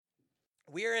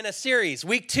We are in a series,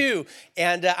 week 2,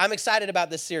 and I'm excited about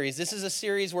this series. This is a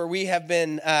series where we have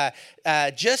been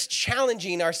just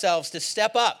challenging ourselves to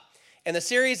step up. And the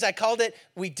series, I called it,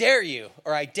 We Dare You,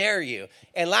 or I Dare You.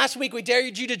 And last week, we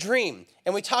dared you to dream.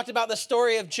 And we talked about the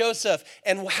story of Joseph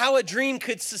and how a dream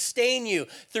could sustain you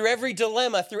through every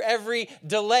dilemma, through every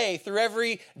delay, through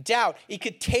every doubt. It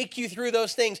could take you through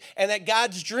those things. And that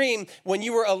God's dream, when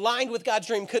you were aligned with God's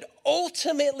dream, could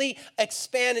ultimately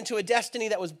expand into a destiny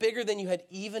that was bigger than you had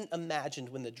even imagined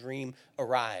when the dream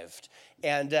arrived.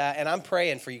 And I'm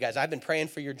praying for you guys. I've been praying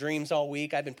for your dreams all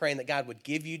week. I've been praying that God would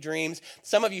give you dreams.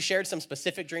 Some of you shared some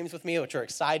specific dreams with me, which are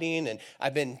exciting, and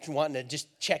I've been wanting to just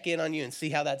check in on you and see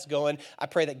how that's going. I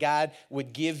pray that God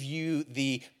would give you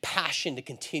the passion to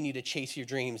continue to chase your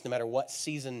dreams no matter what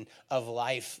season of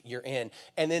life you're in.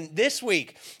 And then this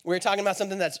week, we're talking about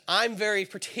something that I'm very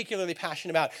particularly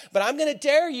passionate about, but I'm going to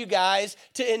dare you guys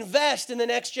to invest in the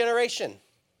next generation.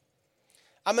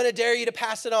 I'm going to dare you to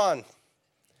pass it on.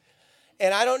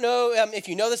 And I don't know if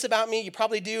you know this about me. You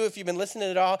probably do if you've been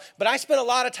listening at all. But I spent a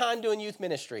lot of time doing youth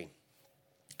ministry,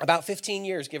 about 15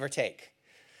 years, give or take.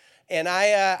 And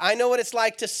I know what it's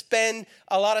like to spend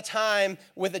a lot of time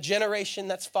with a generation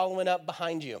that's following up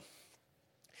behind you.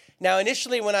 Now,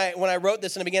 initially, when I wrote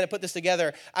this and I began to put this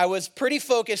together, I was pretty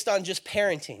focused on just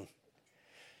parenting.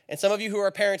 And some of you who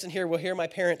are parents in here will hear my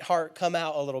parent heart come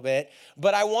out a little bit.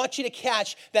 But I want you to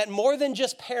catch that more than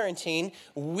just parenting,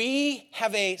 we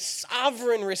have a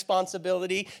sovereign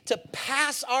responsibility to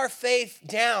pass our faith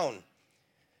down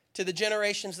to the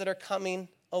generations that are coming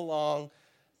along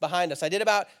behind us. I did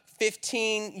about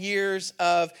 15 years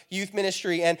of youth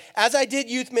ministry. And as I did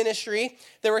youth ministry,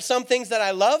 there were some things that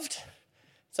I loved,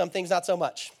 some things not so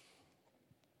much.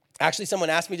 Actually, someone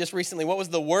asked me just recently, what was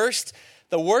the worst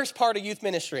part of youth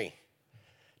ministry?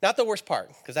 Not the worst part,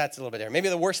 because that's a little bit there. Maybe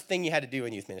the worst thing you had to do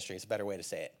in youth ministry is a better way to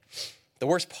say it. The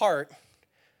worst part,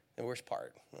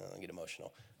 I'll get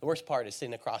emotional. The worst part is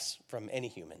sitting across from any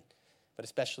human, but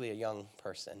especially a young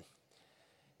person,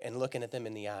 and looking at them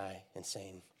in the eye and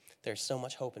saying, there's so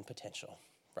much hope and potential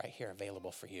right here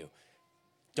available for you.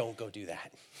 Don't go do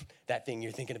that. That thing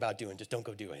you're thinking about doing, just don't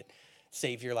go do it.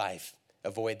 Save your life.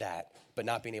 Avoid that. But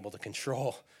not being able to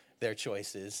control their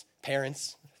choices.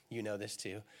 Parents, you know this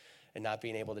too. And not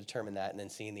being able to determine that and then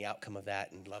seeing the outcome of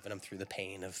that and loving them through the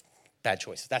pain of bad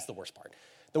choices. That's the worst part.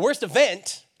 The worst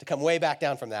event, to come way back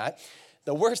down from that,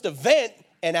 the worst event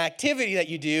and activity that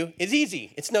you do is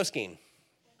easy. It's snow skiing.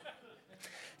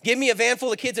 Give me a van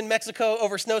full of kids in Mexico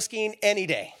over snow skiing any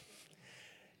day.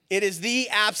 It is the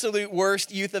absolute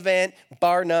worst youth event,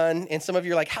 bar none. And some of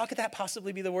you are like, how could that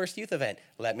possibly be the worst youth event?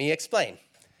 Let me explain.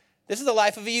 This is the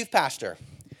life of a youth pastor.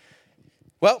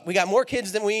 Well, we got more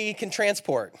kids than we can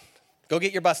transport. Go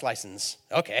get your bus license.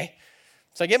 Okay.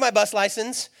 So I get my bus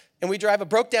license, and we drive a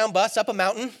broke-down bus up a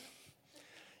mountain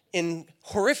in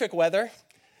horrific weather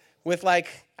with I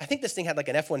think this thing had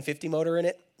an F-150 motor in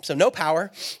it, so no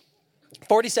power.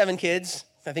 47 kids,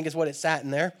 I think is what it sat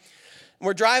in there. And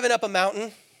we're driving up a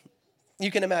mountain. You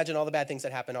can imagine all the bad things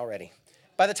that happen already.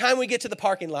 By the time we get to the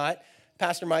parking lot,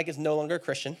 Pastor Mike is no longer a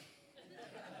Christian.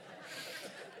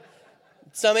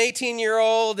 Some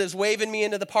 18-year-old is waving me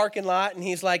into the parking lot, and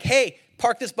he's like, hey,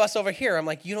 park this bus over here. I'm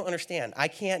like, you don't understand. I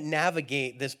can't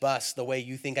navigate this bus the way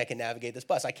you think I can navigate this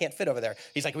bus. I can't fit over there.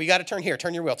 He's like, we got to turn here.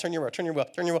 Turn your wheel, turn your wheel, turn your wheel,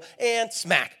 turn your wheel. And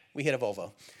smack, we hit a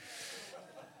Volvo.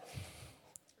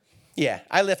 Yeah,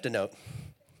 I left a note.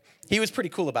 He was pretty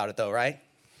cool about it, though, right?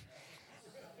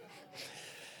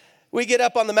 We get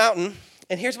up on the mountain,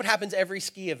 and here's what happens every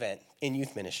ski event in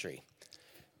youth ministry.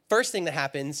 First thing that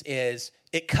happens is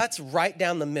it cuts right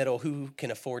down the middle who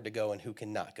can afford to go and who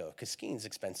cannot go, because skiing is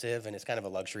expensive and it's kind of a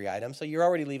luxury item. So you're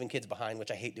already leaving kids behind,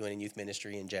 which I hate doing in youth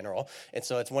ministry in general. And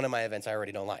so it's one of my events I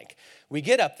already don't like. We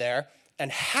get up there,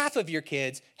 and half of your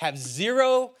kids have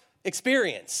zero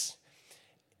experience,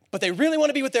 but they really want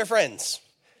to be with their friends.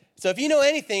 So if you know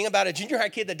anything about a junior high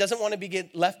kid that doesn't want to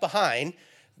get left behind,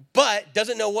 but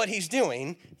doesn't know what he's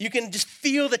doing, you can just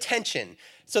feel the tension.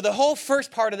 So the whole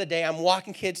first part of the day, I'm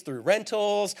walking kids through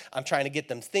rentals. I'm trying to get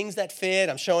them things that fit.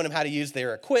 I'm showing them how to use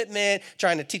their equipment,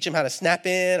 trying to teach them how to snap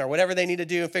in or whatever they need to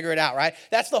do and figure it out, right?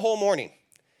 That's the whole morning.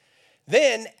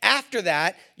 Then after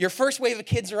that, your first wave of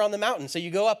kids are on the mountain. So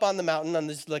you go up on the mountain on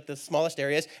this, the smallest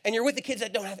areas, and you're with the kids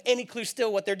that don't have any clue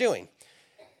still what they're doing.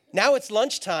 Now it's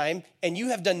lunchtime, and you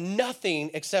have done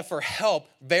nothing except for help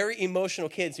very emotional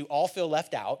kids who all feel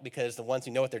left out because the ones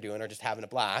who know what they're doing are just having a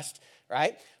blast,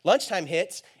 right? Lunchtime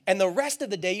hits, and the rest of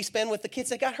the day you spend with the kids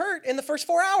that got hurt in the first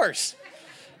 4 hours.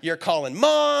 You're calling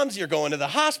moms, you're going to the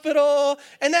hospital,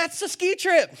 and that's a ski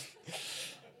trip.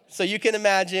 So you can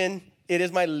imagine it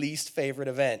is my least favorite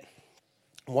event.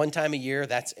 One time a year,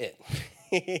 that's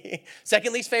it.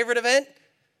 Second least favorite event?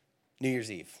 New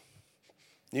Year's Eve.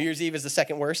 New Year's Eve is the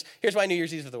second worst. Here's why New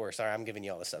Year's Eve is the worst. Sorry, I'm giving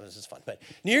you all this stuff. This is fun. But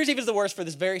New Year's Eve is the worst for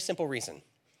this very simple reason.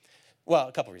 Well,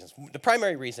 a couple reasons. The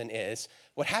primary reason is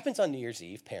what happens on New Year's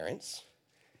Eve, parents,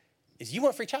 is you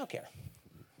want free childcare.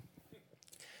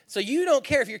 So you don't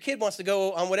care if your kid wants to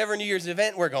go on whatever New Year's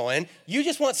event we're going. You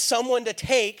just want someone to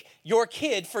take your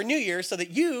kid for New Year's so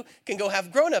that you can go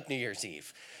have grown-up New Year's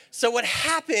Eve. So what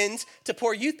happens to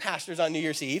poor youth pastors on New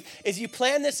Year's Eve is you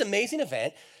plan this amazing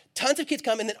event, tons of kids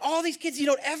come, and then all these kids you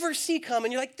don't ever see come,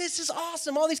 and you're like, this is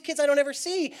awesome. All these kids I don't ever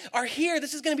see are here.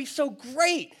 This is going to be so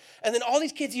great. And then all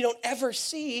these kids you don't ever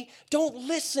see don't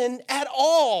listen at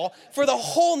all for the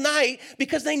whole night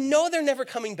because they know they're never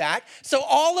coming back. So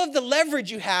all of the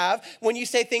leverage you have when you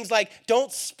say things like,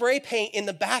 don't spray paint in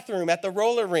the bathroom at the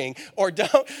roller ring, or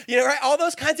don't, right? All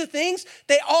those kinds of things,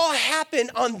 they all happen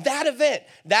on that event.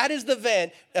 That is the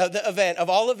event of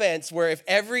all events where if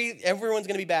everyone's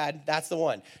going to be bad, that's the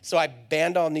one. So I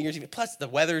banned all New Year's Eve. Plus the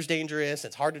weather's dangerous.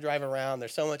 It's hard to drive around.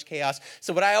 There's so much chaos.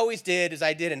 So what I always did is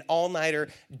I did an all-nighter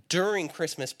during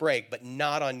Christmas break, but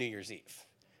not on New Year's Eve.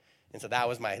 And so that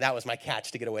was my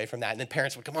catch to get away from that. And then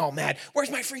parents would come, oh, man, where's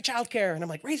my free childcare? And I'm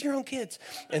like, raise your own kids.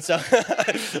 And so,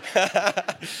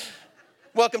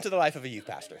 welcome to the life of a youth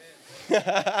pastor.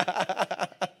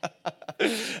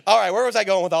 All right, where was I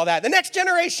going with all that? The next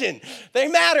generation, they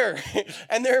matter,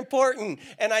 and they're important.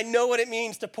 And I know what it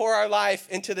means to pour our life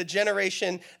into the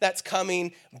generation that's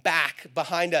coming back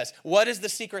behind us. What is the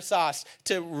secret sauce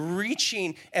to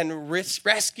reaching and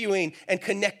rescuing and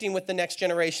connecting with the next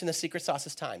generation? The secret sauce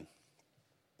is time.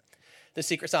 The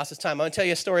secret sauce is time. I'm going to tell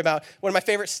you a story about one of my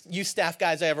favorite youth staff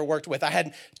guys I ever worked with. I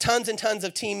had tons and tons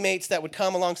of teammates that would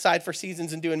come alongside for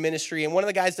seasons and doing ministry. And one of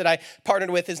the guys that I partnered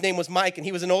with, his name was Mike, and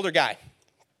he was an older guy.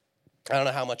 I don't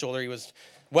know how much older. He was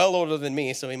well older than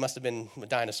me, so he must have been a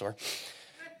dinosaur.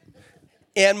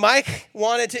 And Mike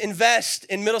wanted to invest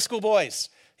in middle school boys.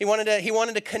 He wanted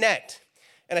to connect.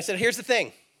 And I said, here's the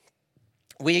thing.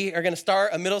 We are going to start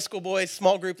a middle school boys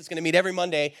small group that's going to meet every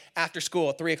Monday after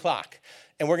school at 3 o'clock.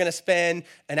 And we're going to spend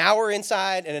an hour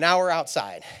inside and an hour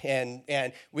outside. And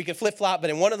we can flip-flop,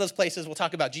 but in one of those places, we'll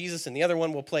talk about Jesus, and the other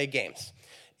one, we'll play games.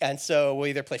 And so we'll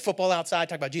either play football outside,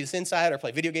 talk about Jesus inside, or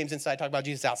play video games inside, talk about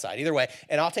Jesus outside. Either way.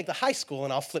 And I'll take the high school,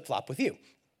 and I'll flip-flop with you.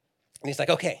 And he's like,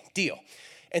 okay, deal.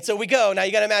 And so we go. Now,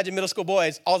 you got to imagine middle school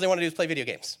boys, all they want to do is play video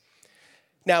games.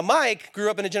 Now, Mike grew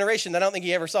up in a generation that I don't think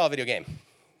he ever saw a video game.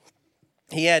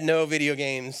 He had no video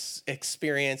games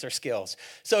experience or skills.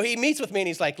 So he meets with me, and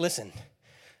he's like, listen,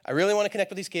 I really want to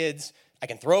connect with these kids. I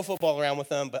can throw a football around with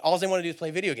them, but all they want to do is play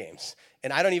video games.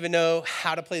 And I don't even know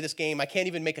how to play this game. I can't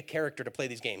even make a character to play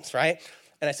these games, right?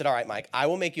 And I said, all right, Mike, I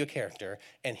will make you a character,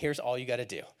 and here's all you got to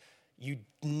do. You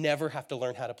never have to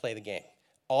learn how to play the game.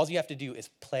 All you have to do is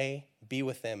play, be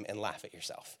with them, and laugh at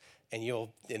yourself. And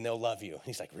they'll love you. And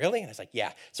he's like, really? And I was like,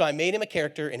 yeah. So I made him a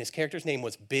character, and his character's name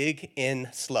was Big N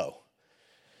Slow.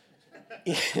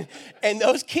 And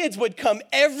those kids would come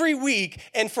every week,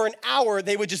 and for an hour,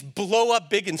 they would just blow up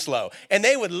Big and Slow. And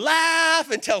they would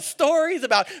laugh and tell stories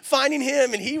about finding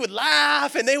him, and he would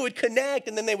laugh, and they would connect,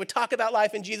 and then they would talk about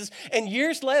life in Jesus. And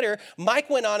years later, Mike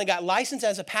went on and got licensed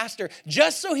as a pastor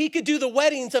just so he could do the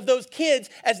weddings of those kids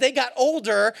as they got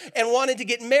older and wanted to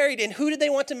get married. And who did they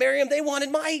want to marry him? They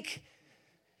wanted Mike.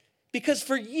 Because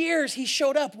for years, he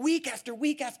showed up week after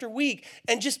week after week,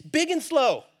 and just Big and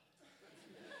Slow.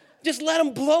 Just let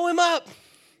him blow him up.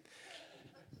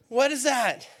 What is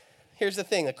that? Here's the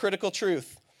thing, a critical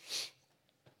truth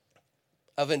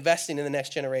of investing in the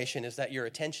next generation is that your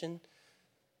attention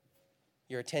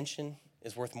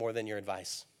is worth more than your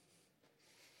advice.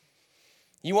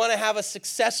 You want to have a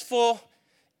successful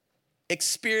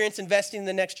experience investing in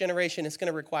the next generation, it's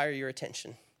going to require your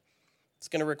attention. It's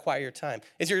going to require your time.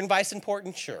 Is your advice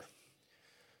important? Sure.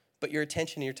 But your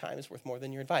attention and your time is worth more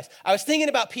than your advice. I was thinking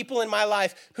about people in my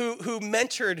life who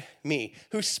mentored me,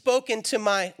 who spoke into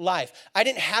my life. I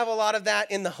didn't have a lot of that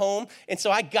in the home, and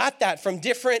so I got that from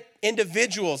different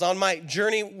individuals on my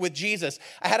journey with Jesus.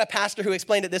 I had a pastor who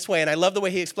explained it this way, and I love the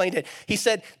way he explained it. He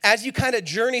said, as you kind of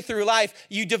journey through life,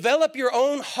 you develop your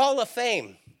own hall of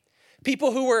fame.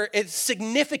 People who were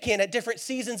significant at different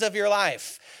seasons of your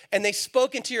life, and they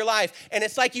spoke into your life, and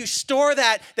it's like you store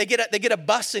that, they get a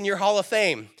bus in your hall of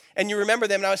fame. And you remember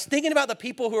them. And I was thinking about the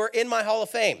people who are in my Hall of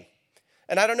Fame.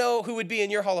 And I don't know who would be in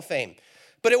your Hall of Fame.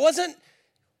 But it wasn't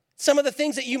some of the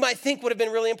things that you might think would have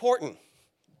been really important.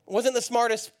 It wasn't the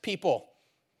smartest people.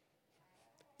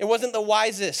 It wasn't the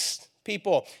wisest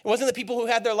people. It wasn't the people who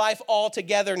had their life all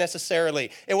together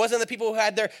necessarily. It wasn't the people who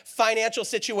had their financial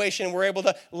situation and were able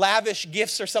to lavish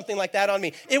gifts or something like that on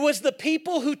me. It was the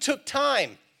people who took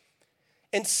time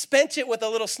and spent it with a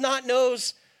little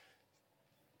snot-nosed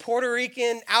Puerto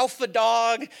Rican alpha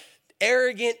dog,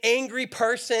 arrogant, angry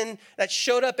person that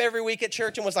showed up every week at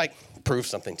church and was like, prove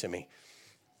something to me.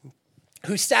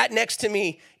 Who sat next to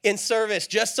me in service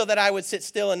just so that I would sit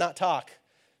still and not talk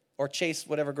or chase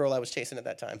whatever girl I was chasing at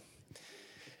that time.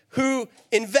 Who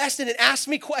invested and asked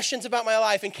me questions about my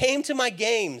life and came to my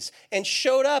games and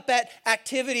showed up at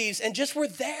activities and just were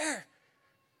there.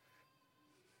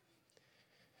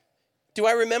 Do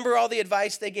I remember all the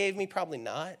advice they gave me? Probably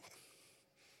not.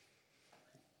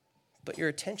 But your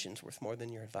attention's worth more than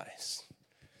your advice.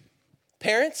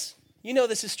 Parents, you know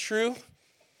this is true.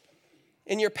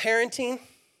 In your parenting,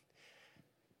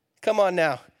 come on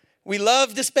now. We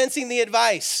love dispensing the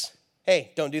advice.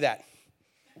 Hey, don't do that.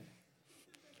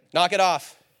 Knock it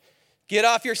off. Get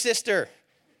off your sister.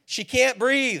 She can't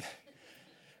breathe.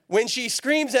 When she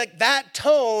screams at that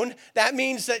tone, that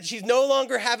means that she's no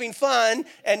longer having fun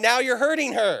and now you're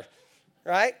hurting her,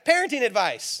 right? Parenting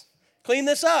advice. Clean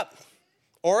this up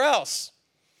or else.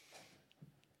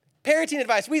 Parenting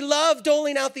advice. We love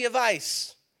doling out the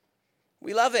advice.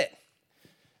 We love it.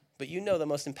 But you know the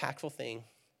most impactful thing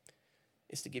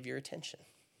is to give your attention,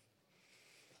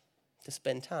 to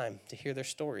spend time, to hear their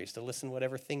stories, to listen to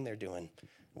whatever thing they're doing,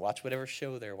 watch whatever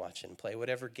show they're watching, play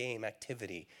whatever game,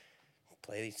 activity,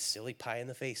 play the silly pie in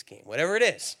the face game, whatever it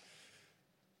is.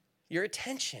 Your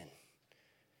attention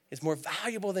is more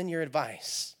valuable than your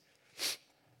advice.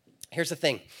 Here's the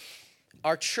thing.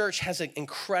 Our church has an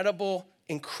incredible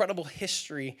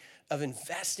history of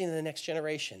investing in the next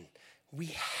generation. We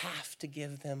have to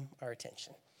give them our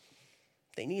attention.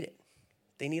 They need it.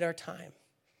 They need our time.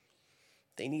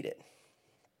 They need it.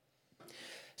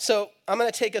 So I'm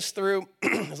going to take us through,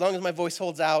 as long as my voice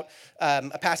holds out,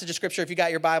 a passage of scripture. If you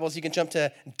got your Bibles, you can jump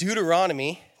to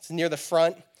Deuteronomy. It's near the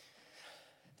front,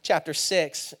 chapter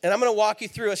 6. And I'm going to walk you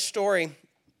through a story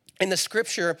in the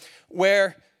scripture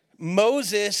where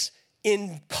Moses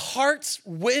imparts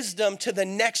wisdom to the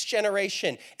next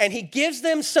generation. And he gives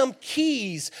them some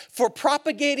keys for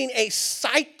propagating a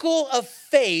cycle of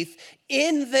faith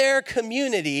in their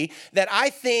community that I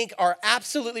think are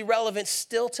absolutely relevant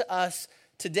still to us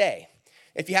today.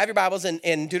 If you have your Bibles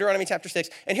in Deuteronomy chapter 6,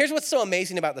 and here's what's so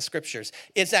amazing about the scriptures,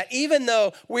 is that even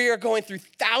though we are going through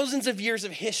thousands of years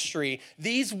of history,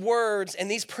 these words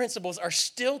and these principles are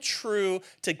still true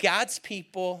to God's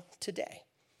people today.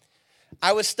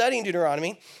 I was studying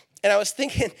Deuteronomy, and I was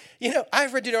thinking,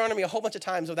 I've read Deuteronomy a whole bunch of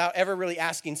times without ever really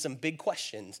asking some big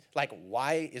questions, like,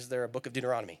 why is there a book of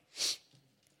Deuteronomy?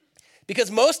 Because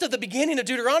most of the beginning of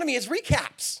Deuteronomy is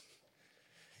recaps.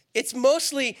 It's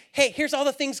mostly, hey, here's all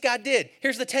the things God did.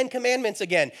 Here's the 10 commandments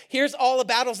again. Here's all the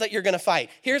battles that you're going to fight.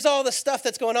 Here's all the stuff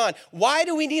that's going on. Why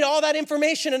do we need all that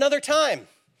information another time?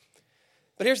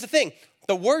 But here's the thing.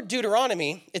 The word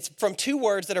Deuteronomy, it's from two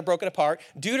words that are broken apart.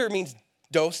 Deuter means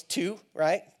dos, two,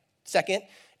 right? Second.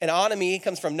 And onomy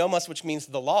comes from nomos, which means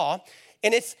the law.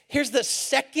 And here's the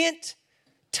second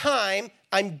time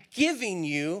I'm giving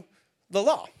you the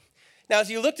law. Now, as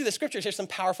you look through the scriptures, here's some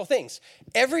powerful things.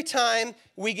 Every time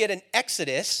we get an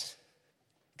exodus,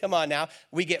 come on now,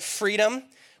 we get freedom.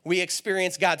 We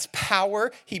experience God's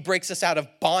power. He breaks us out of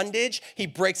bondage. He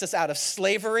breaks us out of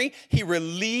slavery. He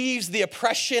relieves the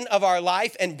oppression of our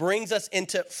life and brings us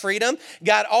into freedom.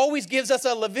 God always gives us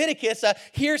a Leviticus.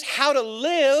 Here's how to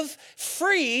live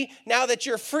free now that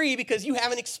you're free because you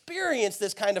haven't experienced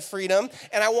this kind of freedom.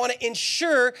 And I want to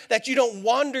ensure that you don't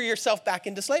wander yourself back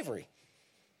into slavery.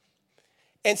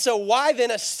 And so why then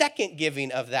a second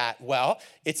giving of that? Well,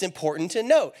 it's important to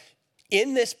note,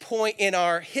 in this point in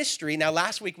our history, now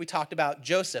last week we talked about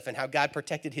Joseph and how God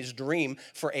protected his dream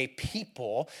for a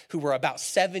people who were about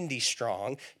 70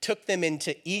 strong, took them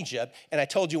into Egypt, and I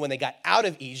told you when they got out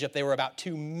of Egypt, they were about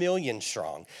 2 million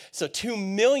strong. So 2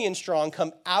 million strong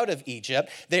come out of Egypt.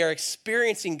 They are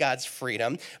experiencing God's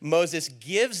freedom. Moses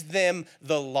gives them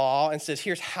the law and says,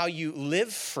 here's how you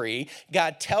live free.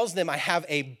 God tells them, I have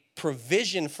a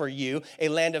provision for you, a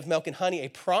land of milk and honey, a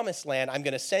promised land I'm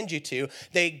going to send you to.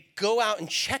 They go out and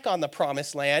check on the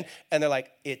promised land, and they're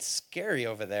like, it's scary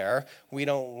over there. We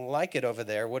don't like it over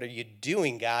there. What are you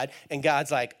doing, God? And God's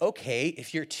like, okay,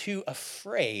 if you're too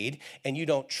afraid and you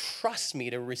don't trust me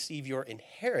to receive your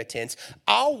inheritance,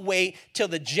 I'll wait till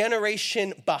the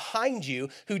generation behind you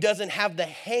who doesn't have the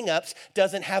hangups,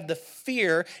 doesn't have the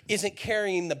fear, isn't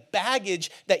carrying the baggage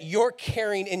that you're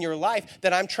carrying in your life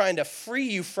that I'm trying to free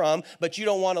you from, but you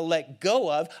don't want to let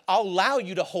go of. I'll allow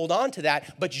you to hold on to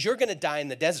that, but you're going to die in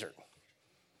the desert.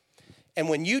 And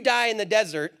when you die in the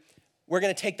desert, we're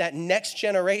going to take that next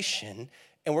generation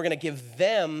and we're going to give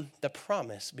them the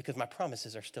promise because my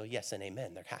promises are still yes and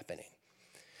amen. They're happening.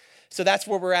 So that's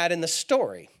where we're at in the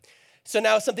story. So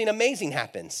now something amazing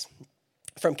happens.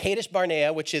 From Kadesh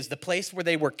Barnea, which is the place where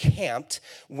they were camped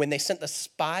when they sent the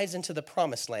spies into the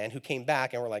promised land who came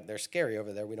back and were like, they're scary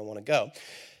over there, we don't want to go,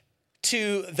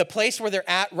 to the place where they're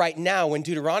at right now when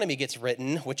Deuteronomy gets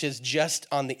written, which is just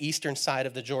on the eastern side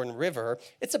of the Jordan River,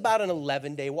 it's about an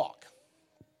 11-day walk.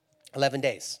 11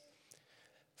 days.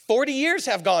 40 years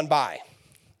have gone by.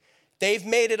 They've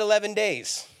made it 11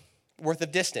 days worth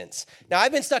of distance. Now,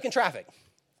 I've been stuck in traffic.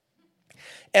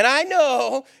 And I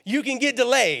know you can get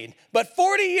delayed, but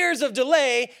 40 years of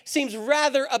delay seems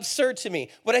rather absurd to me.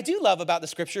 What I do love about the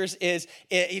scriptures is,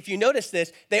 if you notice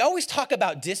this, they always talk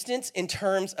about distance in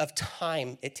terms of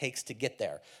time it takes to get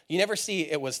there. You never see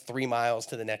it was 3 miles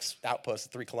to the next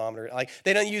outpost, 3 kilometers. Like,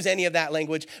 they don't use any of that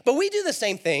language, but we do the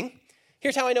same thing.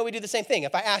 Here's how I know we do the same thing.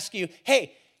 If I ask you,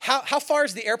 hey, how far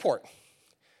is the airport?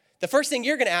 The first thing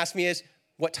you're gonna ask me is,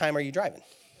 what time are you driving?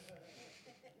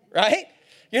 Right?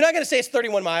 You're not going to say it's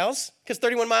 31 miles because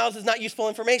 31 miles is not useful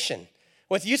information.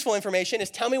 What's useful information is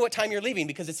tell me what time you're leaving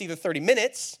because it's either 30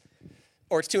 minutes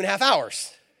or it's 2.5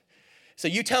 hours. So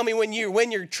you tell me when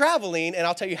you're traveling and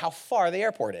I'll tell you how far the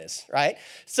airport is, right?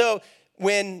 So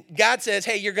when God says,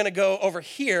 hey, you're going to go over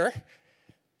here,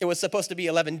 it was supposed to be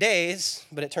 11 days,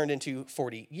 but it turned into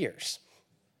 40 years.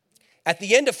 At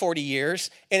the end of 40 years,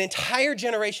 an entire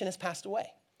generation has passed away.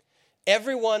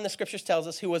 Everyone, the scriptures tells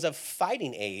us, who was of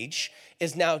fighting age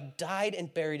is now died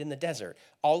and buried in the desert.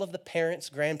 All of the parents,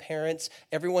 grandparents,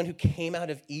 everyone who came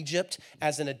out of Egypt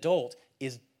as an adult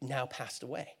is now passed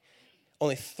away.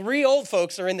 Only 3 old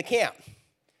folks are in the camp.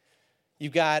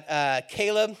 You've got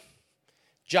Caleb,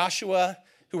 Joshua,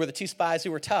 who were the 2 spies who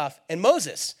were tough, and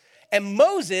Moses. And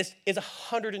Moses is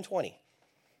 120.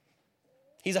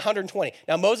 He's 120.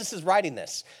 Now, Moses is writing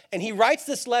this, and he writes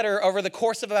this letter over the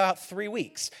course of about 3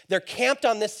 weeks. They're camped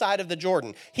on this side of the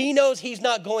Jordan. He knows he's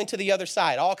not going to the other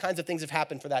side. All kinds of things have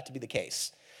happened for that to be the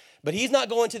case. But he's not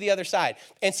going to the other side.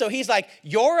 And so he's like,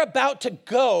 you're about to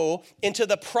go into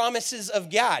the promises of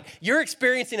God. You're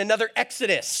experiencing another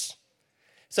Exodus.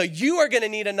 So you are going to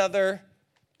need another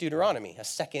Deuteronomy, a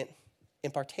second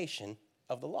impartation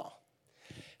of the law.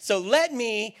 So let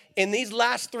me, in these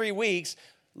last 3 weeks,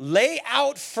 lay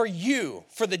out for you,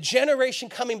 for the generation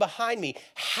coming behind me,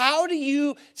 how do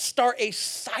you start a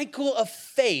cycle of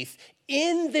faith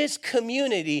in this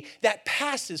community that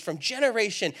passes from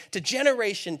generation to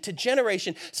generation to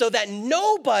generation so that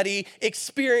nobody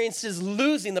experiences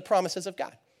losing the promises of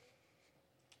God?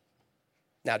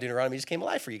 Now, Deuteronomy just came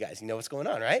alive for you guys. You know what's going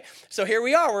on, right? So here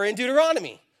we are. We're in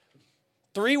Deuteronomy.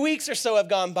 3 weeks or so have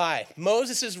gone by.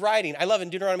 Moses is writing. I love in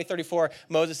Deuteronomy 34,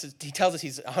 he tells us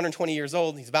he's 120 years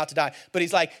old, he's about to die, but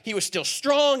he's like, he was still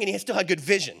strong and he still had good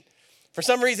vision. For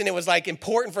some reason, it was like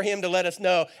important for him to let us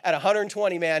know at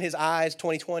 120, man, his eyes,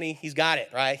 20/20, he's got it,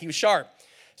 right? He was sharp.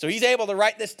 So he's able to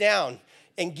write this down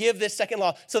and give this second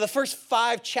law. So the first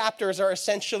 5 chapters are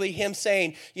essentially him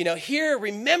saying, here,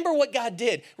 remember what God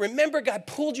did. Remember God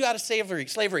pulled you out of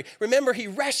slavery. Remember he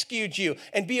rescued you,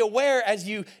 and be aware as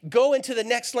you go into the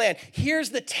next land.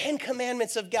 Here's the 10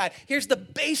 commandments of God. Here's the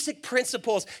basic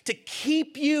principles to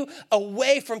keep you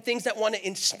away from things that want to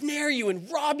ensnare you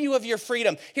and rob you of your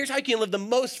freedom. Here's how you can live the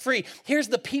most free. Here's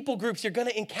the people groups you're going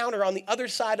to encounter on the other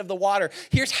side of the water.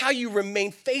 Here's how you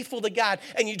remain faithful to God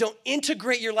and you don't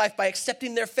integrate your life by accepting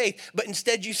their faith, but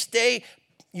instead you stay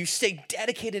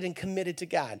dedicated and committed to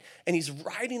God. And he's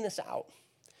writing this out,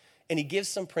 and he gives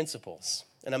some principles,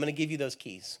 and I'm going to give you those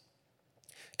keys.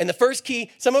 And the first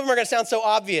key, some of them are going to sound so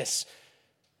obvious.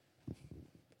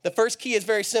 The first key is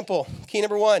very simple. Key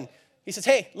number 1, he says,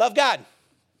 hey, love God.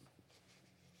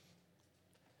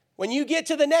 When you get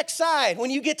to the next side,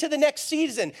 when you get to the next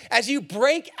season, as you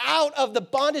break out of the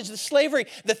bondage, the slavery,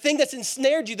 the thing that's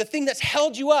ensnared you, the thing that's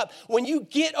held you up, when you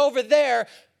get over there,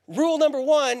 rule number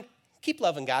 1, keep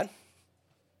loving God.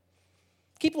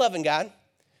 Keep loving God.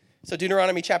 So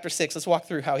Deuteronomy chapter 6, let's walk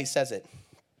through how he says it.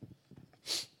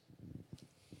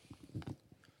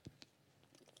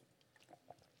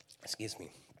 Excuse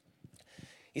me.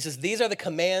 He says, these are the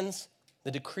commands, the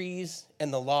decrees,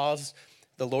 and the laws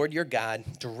the Lord your God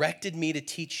directed me to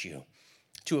teach you,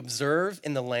 to observe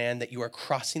in the land that you are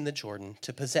crossing the Jordan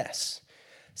to possess,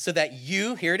 so that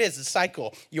you, here it is, the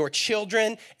cycle, your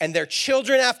children and their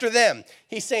children after them.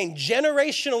 He's saying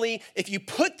generationally, if you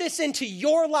put this into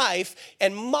your life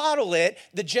and model it,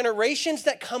 the generations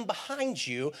that come behind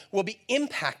you will be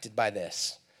impacted by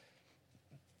this.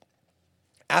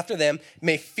 After them,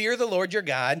 may fear the Lord your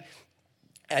God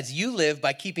as you live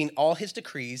by keeping all his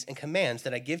decrees and commands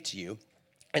that I give to you,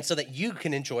 and so that you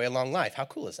can enjoy a long life. How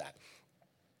cool is that?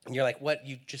 And you're like, what?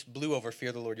 You just blew over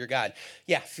fear the Lord your God.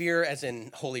 Yeah, fear as in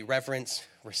holy reverence,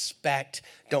 respect.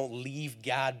 Don't leave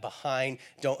God behind.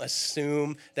 Don't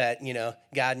assume that,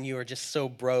 God and you are just so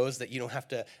bros that you don't have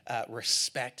to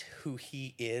respect who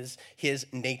he is. His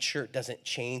nature doesn't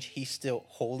change. He's still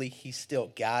holy. He's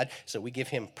still God. So we give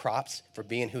him props for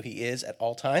being who he is at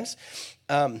all times.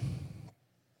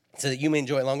 So that you may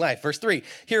enjoy a long life. Verse 3,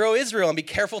 hear, O Israel, and be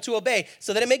careful to obey,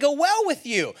 so that it may go well with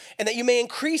you, and that you may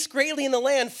increase greatly in the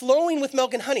land, flowing with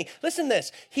milk and honey. Listen to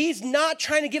this. He's not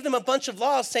trying to give them a bunch of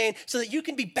laws saying, so that you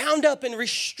can be bound up and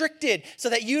restricted, so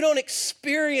that you don't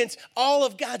experience all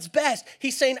of God's best.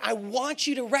 He's saying, I want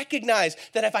you to recognize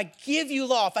that if I give you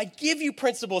law, if I give you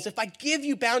principles, if I give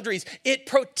you boundaries, it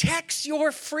protects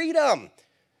your freedom.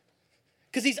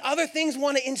 Because these other things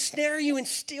want to ensnare you and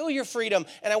steal your freedom,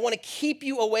 and I want to keep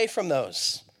you away from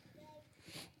those.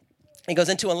 He goes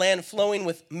into a land flowing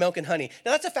with milk and honey.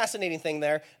 Now, that's a fascinating thing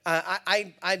there.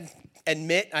 I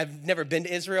admit I've never been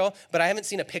to Israel, but I haven't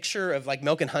seen a picture of like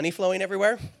milk and honey flowing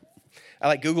everywhere.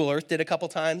 I Google Earthed it a couple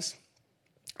times.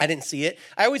 I didn't see it.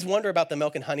 I always wonder about the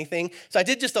milk and honey thing. So I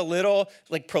did just a little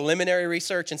preliminary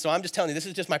research. And so I'm just telling you, this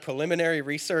is just my preliminary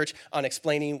research on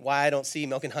explaining why I don't see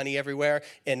milk and honey everywhere.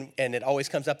 And it always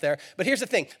comes up there. But here's the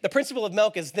thing. The principle of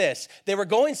milk is this. They were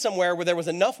going somewhere where there was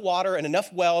enough water and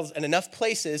enough wells and enough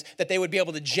places that they would be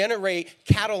able to generate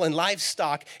cattle and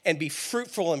livestock and be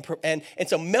fruitful. And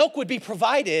so milk would be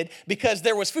provided because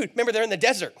there was food. Remember, they're in the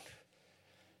desert.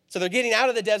 So they're getting out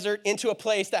of the desert into a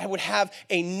place that would have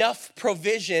enough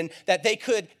provision that they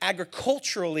could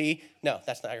agriculturally, no,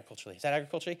 that's not agriculturally. Is that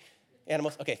agriculturally?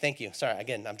 Animals? Okay, thank you. Sorry,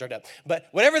 again, I'm drugged up. But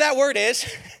whatever that word is,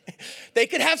 they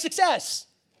could have success.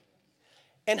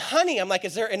 And honey, I'm like,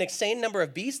 is there an insane number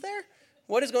of bees there?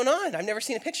 What is going on? I've never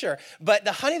seen a picture. But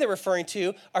the honey they're referring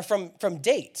to are from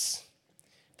dates.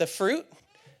 The fruit,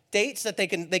 dates that they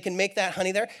can make that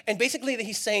honey there. And basically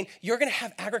he's saying, you're going to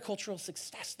have agricultural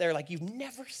success there like you've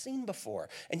never seen before.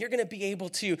 And you're going to be able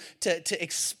to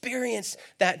experience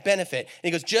that benefit. And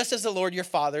he goes, just as the Lord your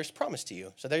fathers promised to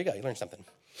you. So there you go. You learned something.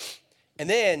 And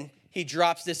then he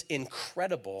drops this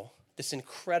incredible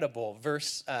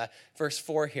verse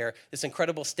 4 here, this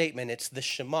incredible statement. It's the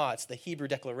Shema, it's the Hebrew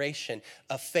declaration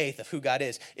of faith of who God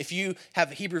is. If you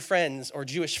have Hebrew friends or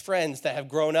Jewish friends that have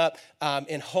grown up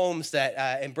in homes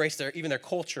that embrace their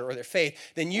culture or their faith,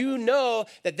 then you know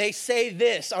that they say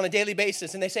this on a daily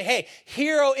basis. And they say, hey,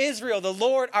 hear, O Israel, the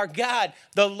Lord our God,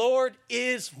 the Lord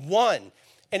is one.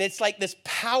 And it's like this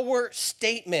power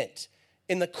statement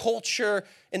in the culture,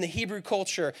 in the Hebrew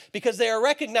culture, because they are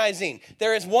recognizing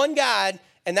there is one God,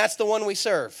 and that's the one we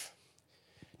serve.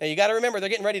 Now, you got to remember, they're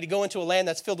getting ready to go into a land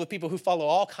that's filled with people who follow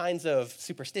all kinds of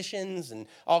superstitions and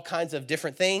all kinds of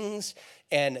different things,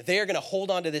 and they are going to hold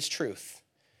on to this truth.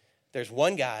 There's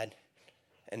one God,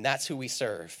 and that's who we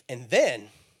serve. And then,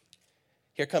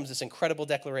 here comes this incredible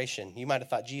declaration. You might have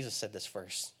thought Jesus said this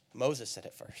first. Moses said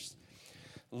it first.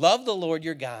 Love the Lord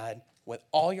your God with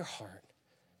all your heart,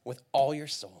 with all your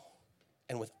soul,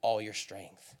 and with all your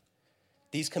strength.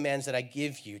 These commands that I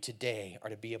give you today are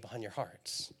to be upon your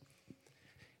hearts.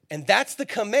 And that's the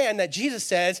command that Jesus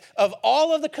says of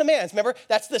all of the commands. Remember,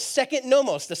 that's the second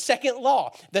nomos, the second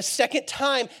law, the second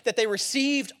time that they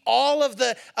received all of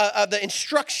the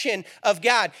instruction of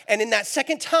God. And in that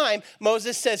second time,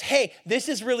 Moses says, hey, this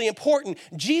is really important.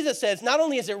 Jesus says, not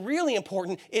only is it really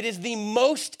important, it is the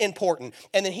most important.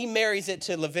 And then he marries it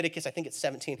to Leviticus, I think it's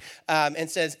 17,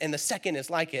 and says, and the second is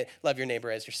like it, love your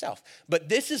neighbor as yourself. But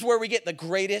this is where we get the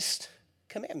greatest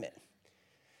commandment.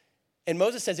 And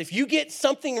Moses says, if you get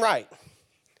something right,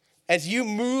 as you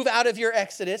move out of your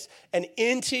Exodus and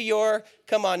into your,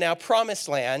 promised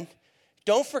land,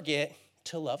 don't forget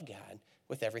to love God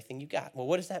with everything you got. Well,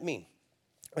 what does that mean?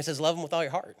 It says, love him with all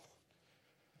your heart.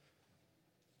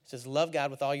 It says, love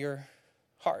God with all your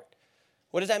heart.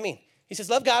 What does that mean? He says,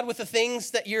 love God with the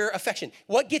things that your affection.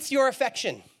 What gets your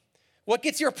affection? What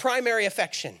gets your primary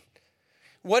affection?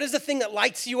 What is the thing that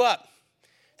lights you up,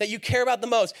 that you care about the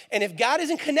most? And if God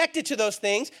isn't connected to those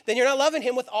things, then you're not loving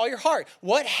him with all your heart.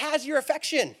 What has your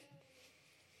affection?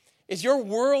 Is your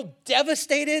world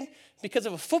devastated because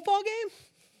of a football game?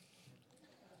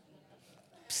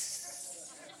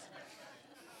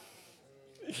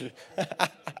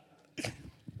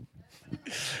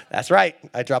 That's right.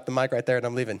 I dropped the mic right there and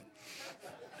I'm leaving.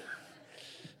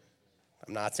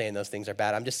 I'm not saying those things are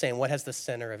bad. I'm just saying, what has the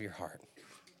center of your heart?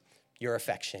 Your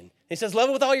affection. He says, love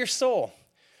it with all your soul.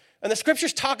 And the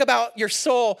scriptures talk about your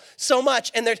soul so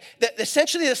much. And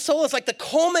essentially the soul is like the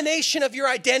culmination of your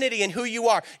identity and who you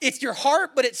are. It's your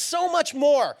heart, but it's so much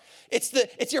more.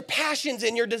 It's your passions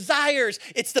and your desires.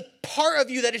 It's the part of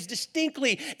you that is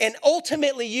distinctly and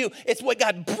ultimately you. It's what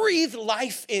God breathed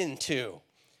life into.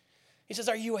 He says,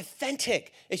 are you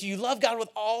authentic? If you love God with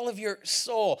all of your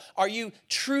soul, are you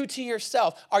true to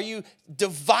yourself? Are you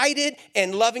divided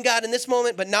and loving God in this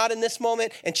moment, but not in this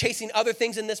moment, and chasing other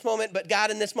things in this moment, but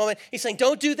God in this moment? He's saying,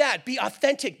 don't do that. Be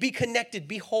authentic, be connected,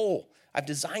 be whole. I've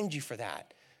designed you for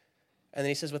that. And then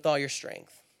he says, with all your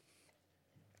strength.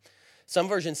 Some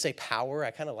versions say power.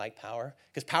 I kind of like power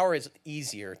because power is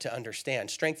easier to understand.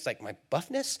 Strength is like my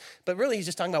buffness, but really he's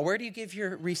just talking about where do you give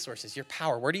your resources, your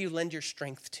power? Where do you lend your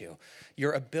strength to?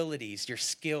 Your abilities, your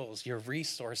skills, your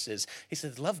resources. He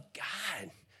says, love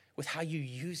God with how you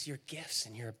use your gifts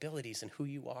and your abilities and who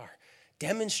you are.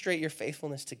 Demonstrate your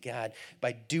faithfulness to God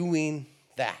by doing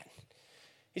that.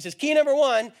 He says, key number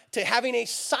one to having a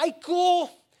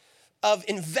cycle of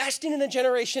investing in the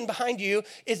generation behind you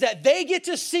is that they get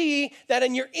to see that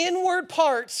in your inward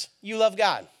parts, you love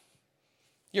God.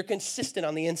 You're consistent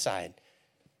on the inside.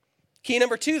 Key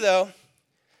number two, though,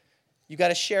 you got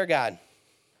to share God.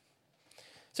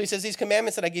 So he says, these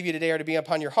commandments that I give you today are to be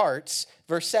upon your hearts,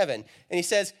 verse 7. And he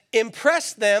says,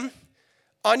 impress them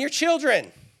on your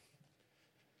children.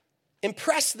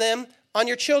 Impress them on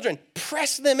your children.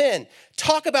 Press them in.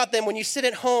 Talk about them when you sit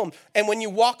at home and when you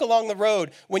walk along the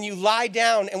road, when you lie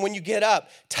down and when you get up.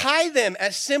 Tie them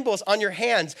as symbols on your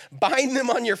hands. Bind them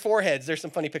on your foreheads. There's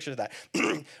some funny pictures of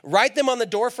that. Write them on the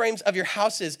door frames of your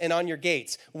houses and on your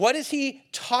gates. What is he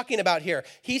talking about here?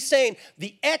 He's saying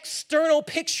the external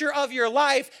picture of your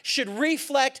life should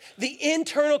reflect the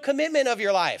internal commitment of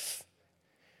your life.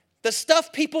 The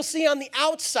stuff people see on the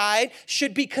outside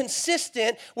should be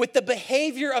consistent with the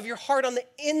behavior of your heart on the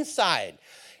inside.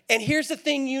 And here's the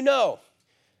thing you know.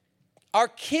 Our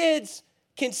kids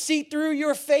can see through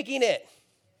your faking it.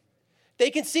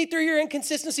 They can see through your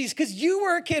inconsistencies because you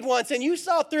were a kid once and you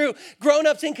saw through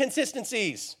grown-ups'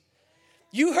 inconsistencies.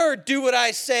 You heard do what I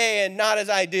say and not as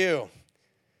I do.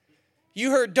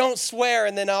 You heard don't swear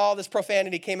and then all this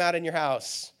profanity came out in your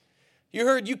house. You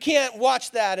heard you can't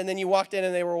watch that, and then you walked in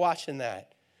and they were watching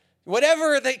that.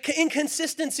 Whatever the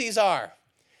inconsistencies are.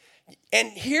 And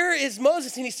here is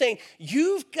Moses, and he's saying,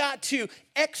 you've got to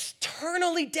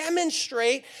externally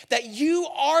demonstrate that you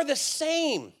are the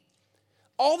same.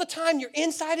 All the time, your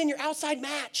inside and your outside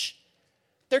match.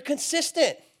 They're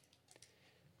consistent.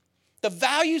 The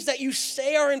values that you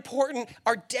say are important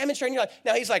are demonstrated in your life.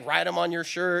 Now, he's like, write them on your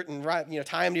shirt and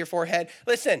tie them to your forehead.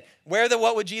 Listen, wear the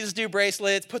What Would Jesus Do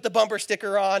bracelets, put the bumper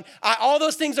sticker on. All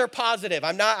those things are positive.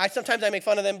 Sometimes I make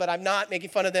fun of them, but I'm not making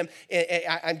fun of them.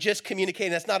 I'm just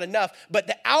communicating. That's not enough. But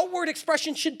the outward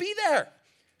expression should be there.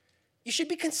 You should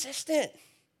be consistent.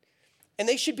 And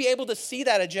they should be able to see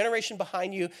that. A generation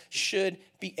behind you should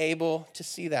be able to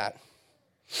see that.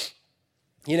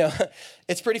 You know,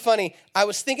 it's pretty funny. I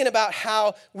was thinking about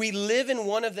how we live in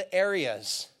one of the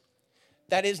areas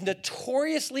that is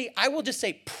notoriously, I will just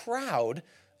say, proud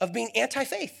of being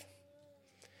anti-faith.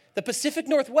 The Pacific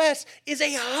Northwest is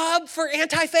a hub for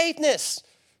anti-faithness,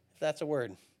 if that's a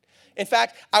word. In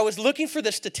fact, I was looking for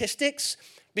the statistics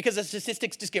because the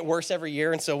statistics just get worse every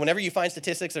year. And so whenever you find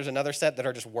statistics, there's another set that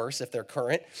are just worse if they're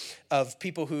current of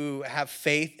people who have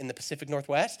faith in the Pacific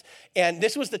Northwest. And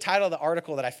this was the title of the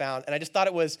article that I found, and I just thought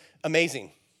it was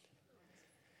amazing.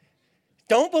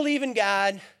 Don't believe in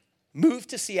God, move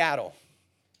to Seattle.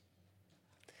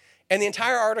 And the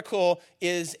entire article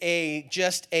is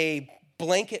just a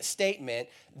blanket statement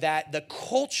that the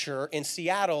culture in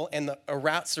Seattle and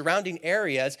the surrounding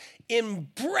areas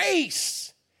embrace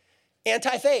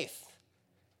anti-faith.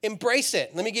 Embrace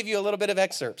it. Let me give you a little bit of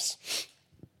excerpts.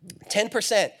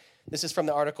 10%, this is from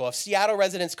the article, of Seattle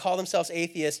residents call themselves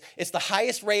atheists. It's the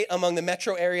highest rate among the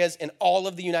metro areas in all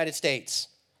of the United States.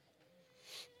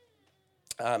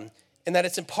 And that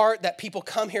it's in part that people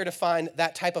come here to find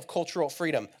that type of cultural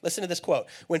freedom. Listen to this quote.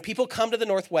 When people come to the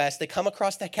Northwest, they come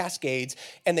across the Cascades,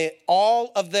 and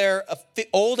all of their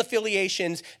old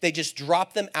affiliations, they just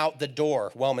drop them out the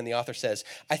door, Wellman, the author, says.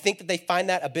 I think that they find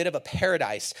that a bit of a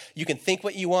paradise. You can think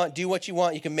what you want, do what you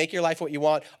want, you can make your life what you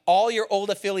want. All your old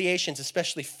affiliations,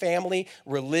 especially family,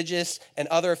 religious, and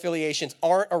other affiliations,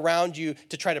 aren't around you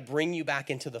to try to bring you back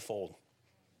into the fold.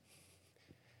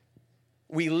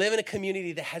 We live in a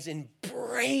community that has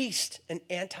embraced an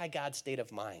anti-God state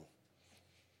of mind.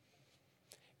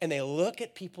 And they look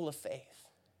at people of faith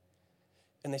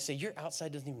and they say, your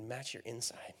outside doesn't even match your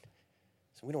inside.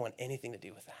 So we don't want anything to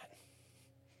do with that.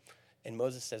 And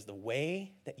Moses says, the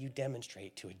way that you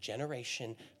demonstrate to a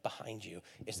generation behind you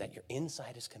is that your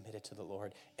inside is committed to the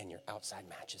Lord and your outside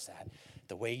matches that.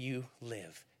 The way you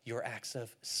live, your acts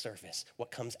of service, what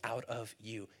comes out of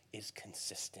you is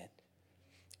consistent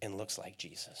and looks like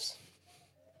Jesus.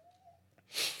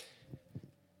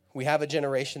 We have a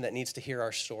generation that needs to hear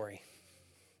our story.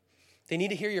 They need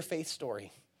to hear your faith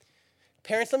story.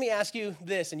 Parents, let me ask you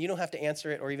this, and you don't have to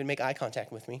answer it or even make eye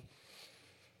contact with me.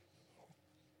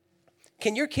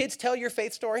 Can your kids tell your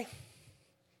faith story?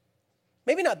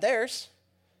 Maybe not theirs.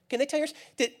 Can they tell yours?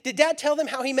 Did dad tell them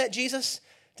how he met Jesus?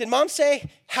 Did mom say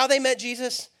how they met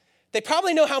Jesus? They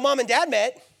probably know how mom and dad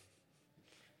met.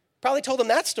 Probably told them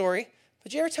that story.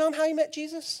 But did you ever tell them how you met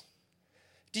Jesus?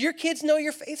 Do your kids know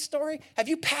your faith story? Have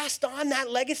you passed on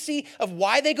that legacy of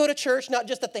why they go to church, not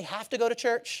just that they have to go to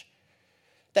church?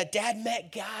 That dad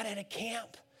met God at a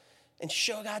camp and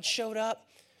God showed up.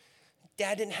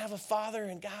 Dad didn't have a father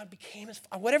and God became his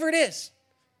father. Whatever it is.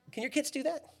 Can your kids do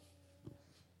that?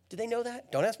 Do they know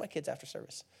that? Don't ask my kids after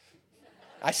service.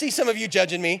 I see some of you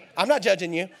judging me. I'm not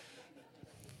judging you.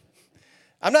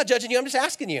 I'm not judging you. I'm just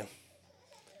asking you.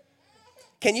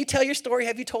 Can you tell your story?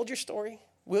 Have you told your story?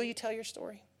 Will you tell your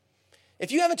story?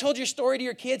 If you haven't told your story to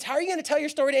your kids, how are you going to tell your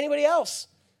story to anybody else?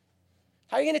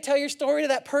 How are you going to tell your story to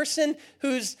that person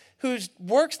who's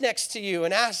works next to you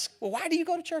and asks, well, why do you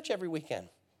go to church every weekend?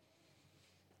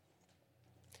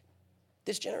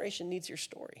 This generation needs your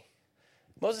story.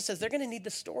 Moses says they're going to need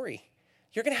the story.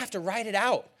 You're going to have to write it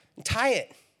out and tie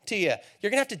it to you.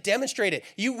 You're going to have to demonstrate it.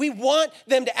 We want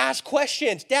them to ask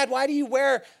questions. Dad, why do you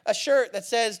wear a shirt that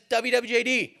says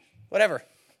WWJD? Whatever.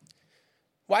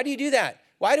 Why do you do that?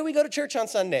 Why do we go to church on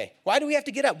Sunday? Why do we have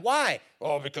to get up? Why?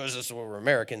 Oh, because this is what we're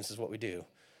Americans, this is what we do.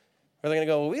 Or they're going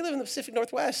to go, well, we live in the Pacific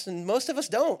Northwest, and most of us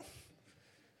don't.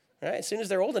 Right? As soon as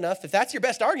they're old enough, if that's your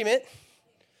best argument,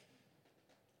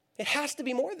 it has to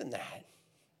be more than that.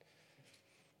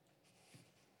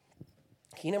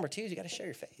 Key number 2 is you got to share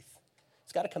your faith.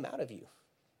 It's got to come out of you.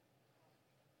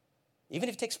 Even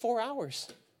if it takes 4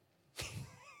 hours.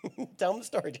 Tell them the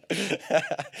story.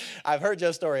 I've heard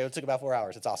Joe's story. It took about 4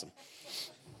 hours. It's awesome.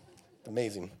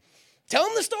 Amazing. Tell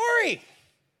them the story.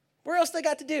 Where else they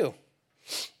got to do?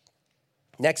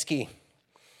 Next key.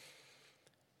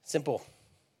 Simple.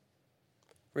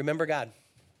 Remember God.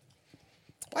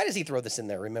 Why does he throw this in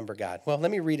there, remember God? Well,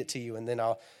 let me read it to you, and then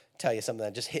I'll tell you something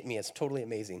that just hit me. It's totally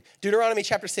amazing. Deuteronomy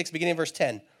chapter 6, beginning of verse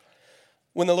 10.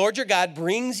 When the Lord your God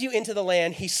brings you into the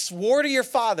land he swore to your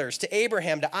fathers, to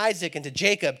Abraham, to Isaac, and to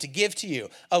Jacob to give to you,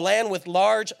 a land with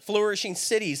large, flourishing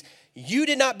cities you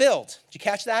did not build. Did you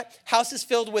catch that? Houses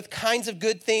filled with kinds of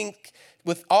good things,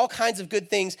 with all kinds of good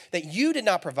things that you did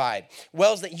not provide,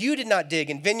 wells that you did not dig,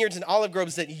 and vineyards and olive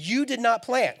groves that you did not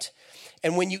plant.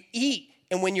 And when you eat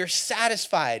and when you're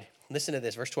satisfied, listen to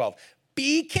this, verse 12,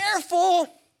 be careful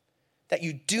that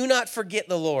you do not forget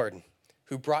the Lord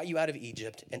who brought you out of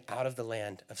Egypt and out of the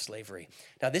land of slavery.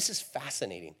 Now, this is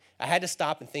fascinating. I had to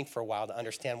stop and think for a while to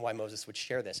understand why Moses would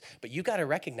share this. But you got to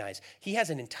recognize he has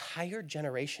an entire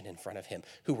generation in front of him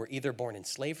who were either born in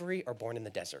slavery or born in the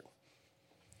desert.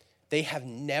 They have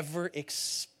never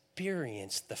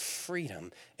experienced the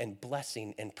freedom and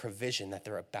blessing and provision that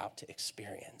they're about to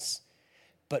experience.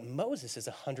 But Moses is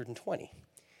 120,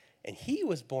 and he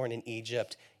was born in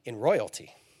Egypt in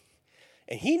royalty.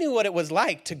 And he knew what it was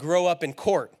like to grow up in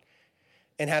court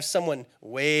and have someone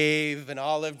wave an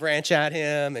olive branch at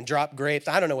him and drop grapes.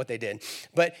 I don't know what they did,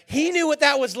 but he knew what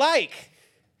that was like.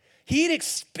 He'd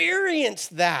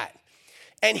experienced that.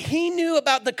 And he knew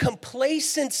about the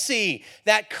complacency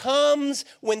that comes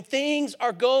when things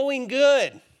are going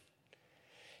good.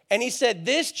 And he said,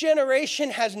 this generation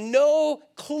has no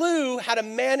clue how to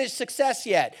manage success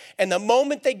yet. And the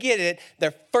moment they get it,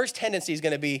 their first tendency is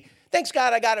going to be, thanks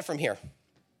God, I got it from here.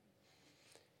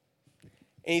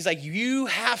 And he's like, you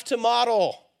have to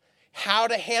model how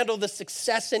to handle the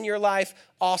success in your life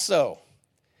also.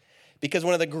 Because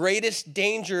one of the greatest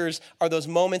dangers are those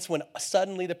moments when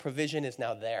suddenly the provision is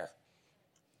now there.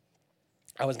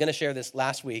 I was going to share this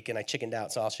last week, and I chickened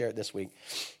out, so I'll share it this week.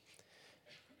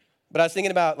 But I was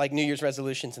thinking about like New Year's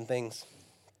resolutions and things.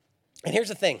 And here's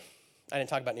the thing. I didn't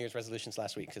talk about New Year's resolutions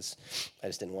last week because I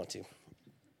just didn't want to.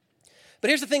 But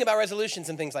here's the thing about resolutions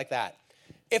and things like that.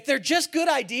 If they're just good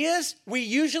ideas, we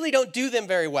usually don't do them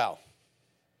very well.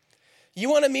 You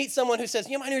want to meet someone who says,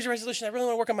 my New Year's resolution, I really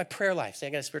want to work on my prayer life. Say, I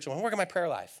got a spiritual one. I want to work on my prayer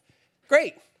life.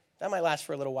 Great. That might last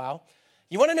for a little while.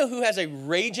 You want to know who has a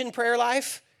raging prayer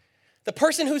life? The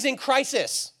person who's in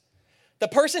crisis. The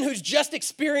person who's just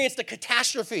experienced a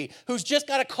catastrophe, who's just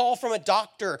got a call from a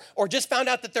doctor or just found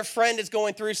out that their friend is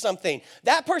going through something.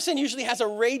 That person usually has a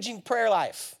raging prayer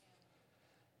life.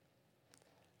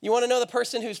 You want to know the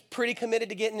person who's pretty committed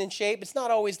to getting in shape? It's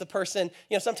not always the person,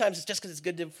 sometimes it's just because it's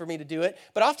good for me to do it,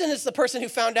 but often it's the person who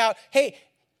found out, hey,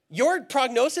 your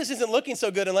prognosis isn't looking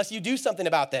so good unless you do something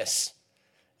about this.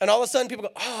 And all of a sudden people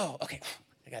go, oh, okay,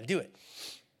 I got to do it.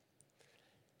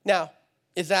 Now,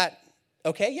 is that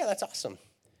okay? Yeah, that's awesome.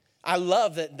 I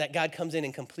love that God comes in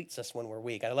and completes us when we're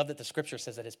weak. I love that the scripture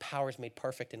says that his power is made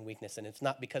perfect in weakness, and it's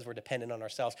not because we're dependent on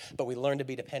ourselves, but we learn to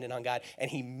be dependent on God, and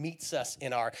he meets us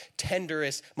in our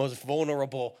tenderest, most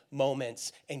vulnerable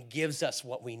moments and gives us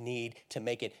what we need to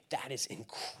make it. That is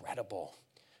incredible.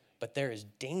 But there is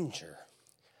danger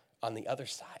on the other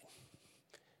side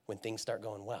when things start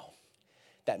going well.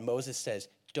 That Moses says,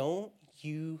 don't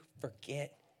you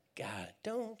forget God.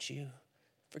 Don't you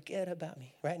forget about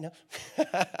me, right? No.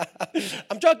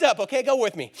 I'm drugged up, okay? Go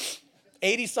with me.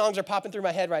 80 songs are popping through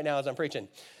my head right now as I'm preaching.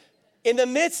 In the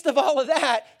midst of all of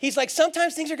that, he's like,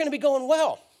 sometimes things are going to be going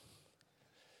well.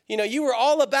 You were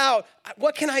all about,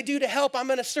 what can I do to help? I'm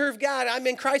going to serve God. I'm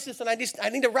in crisis, and I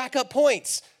need to rack up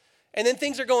points. And then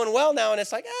things are going well now, and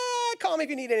it's like, call me if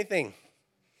you need anything.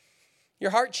 Your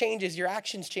heart changes, your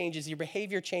actions changes, your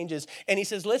behavior changes. And he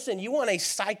says, listen, you want a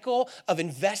cycle of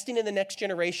investing in the next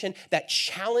generation that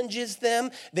challenges them,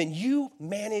 then you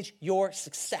manage your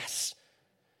success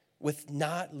with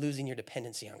not losing your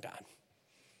dependency on God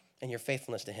and your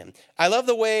faithfulness to him. I love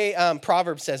the way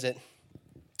Proverbs says it.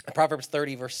 Proverbs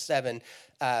 30, verse 7,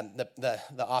 the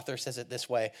author says it this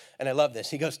way, and I love this.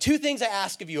 He goes, 2 things I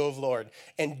ask of you, O Lord,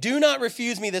 and do not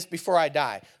refuse me this before I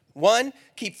die. 1,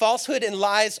 keep falsehood and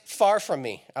lies far from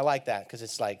me. I like that because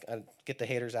it's like, get the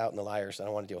haters out and the liars. I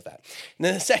don't want to deal with that. And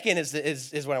then the second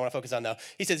is what I want to focus on, though.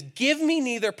 He says, give me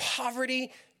neither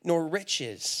poverty nor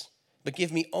riches, but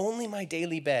give me only my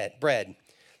daily bread.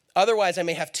 Otherwise, I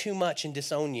may have too much and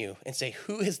disown you and say,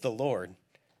 who is the Lord?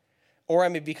 Or I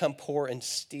may become poor and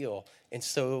steal and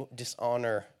so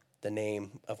dishonor the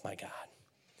name of my God.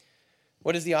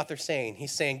 What is the author saying?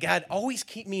 He's saying, God, always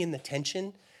keep me in the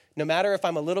tension. No matter if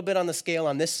I'm a little bit on the scale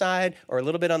on this side or a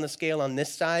little bit on the scale on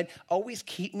this side, always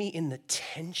keep me in the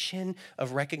tension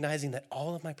of recognizing that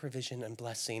all of my provision and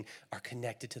blessing are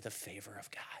connected to the favor of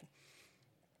God.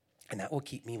 And that will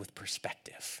keep me with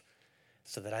perspective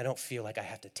so that I don't feel like I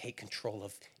have to take control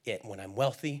of it when I'm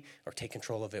wealthy or take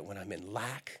control of it when I'm in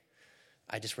lack.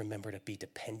 I just remember to be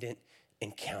dependent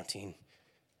and counting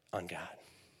on God.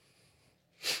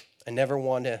 I never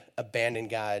want to abandon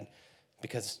God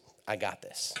because I got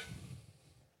this.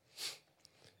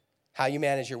 How you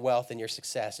manage your wealth and your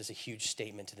success is a huge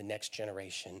statement to the next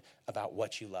generation about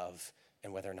what you love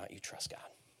and whether or not you trust God.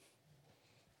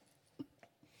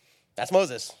 That's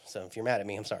Moses. So if you're mad at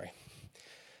me, I'm sorry.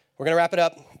 We're going to wrap it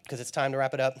up because it's time to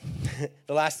wrap it up.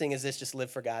 The last thing is this, just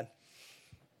live for God.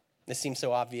 This seems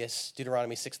so obvious.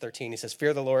 Deuteronomy 6:13, he says,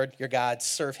 fear the Lord, your God,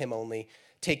 serve him only.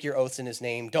 Take your oaths in his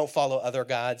name. Don't follow other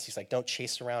gods. He's like, don't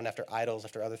chase around after idols,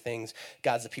 after other things,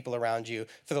 gods of people around you.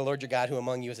 For the Lord your God, who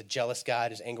among you is a jealous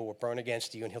God, his anger will burn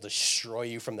against you, and he'll destroy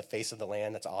you from the face of the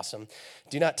land. That's awesome.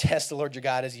 Do not test the Lord your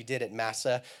God as you did at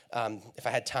Massah. If I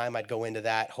had time, I'd go into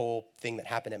that whole thing that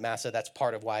happened at Massah. That's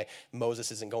part of why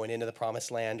Moses isn't going into the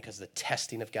promised land, because of the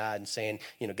testing of God and saying,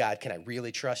 God, can I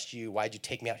really trust you? Why'd you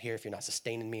take me out here if you're not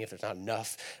sustaining me, if there's not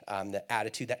enough? The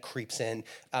attitude that creeps in.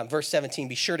 Verse 17,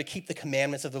 be sure to keep the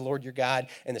commandments of the Lord your God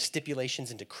and the stipulations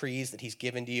and decrees that he's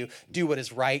given to you. Do what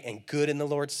is right and good in the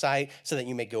Lord's sight so that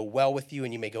you may go well with you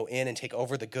and you may go in and take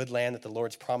over the good land that the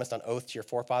Lord's promised on oath to your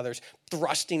forefathers,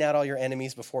 thrusting out all your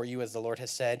enemies before you as the Lord has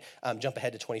said. Jump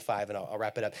ahead to 25 and I'll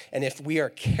wrap it up. And if we are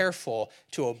careful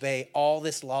to obey all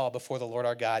this law before the Lord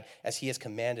our God as he has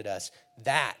commanded us,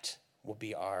 that will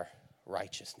be our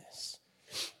righteousness.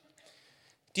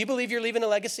 Do you believe you're leaving a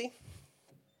legacy?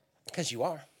 Because you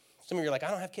are. Some of you are like, I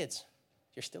don't have kids.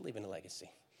 You're still leaving a legacy.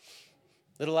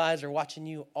 Little eyes are watching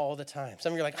you all the time.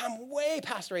 Some of you are like, I'm way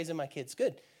past raising my kids.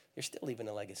 Good. You're still leaving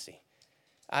a legacy.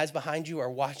 Eyes behind you are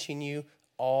watching you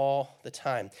all the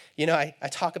time. I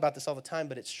talk about this all the time,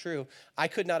 but it's true. I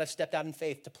could not have stepped out in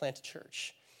faith to plant a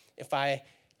church if I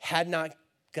had not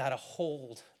got a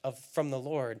hold from the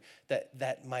Lord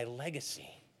that my legacy,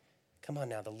 come on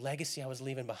now, the legacy I was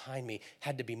leaving behind me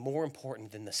had to be more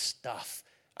important than the stuff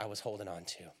I was holding on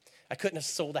to. I couldn't have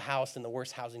sold a house in the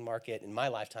worst housing market in my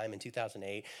lifetime in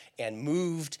 2008 and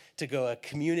moved to go a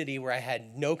community where I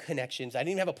had no connections. I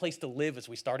didn't even have a place to live as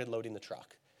we started loading the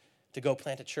truck to go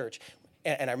plant a church.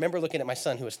 And I remember looking at my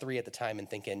son, who was 3 at the time, and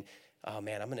thinking, oh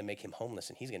man, I'm going to make him homeless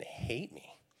and he's going to hate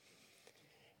me.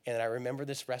 And I remember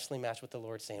this wrestling match with the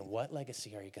Lord saying, what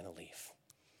legacy are you going to leave?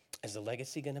 Is the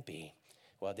legacy going to be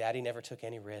well, Daddy never took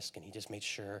any risk, and he just made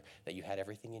sure that you had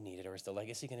everything you needed? Or is the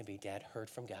legacy going to be Dad heard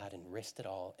from God and risked it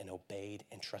all and obeyed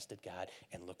and trusted God,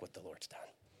 and look what the Lord's done?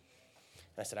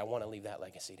 And I said, I want to leave that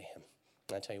legacy to him.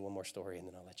 And I'll tell you one more story, and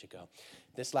then I'll let you go.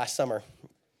 This last summer,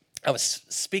 I was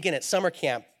speaking at summer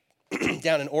camp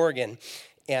down in Oregon,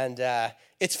 and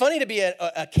it's funny to be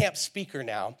a camp speaker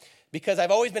now, because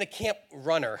I've always been a camp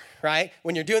runner, right?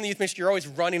 When you're doing the youth ministry, you're always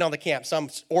running on the camp. So I'm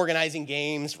organizing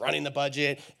games, running the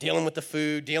budget, dealing with the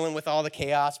food, dealing with all the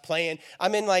chaos, playing.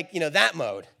 I'm in that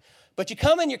mode. But you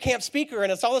come in your camp speaker,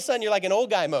 and it's all of a sudden you're like in old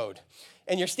guy mode.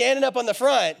 And you're standing up on the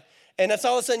front, and it's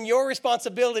all of a sudden your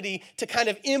responsibility to kind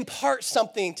of impart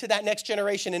something to that next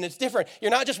generation. And it's different.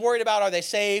 You're not just worried about, are they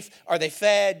safe? Are they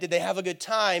fed? Did they have a good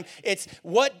time? It's,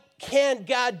 what can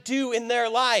God do in their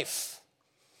life?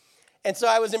 And so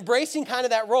I was embracing kind of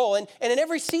that role. And in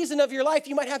every season of your life,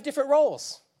 you might have different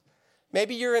roles.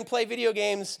 Maybe you're in play video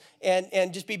games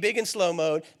and just be big and slow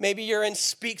mode. Maybe you're in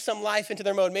speak some life into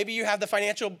their mode. Maybe you have the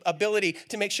financial ability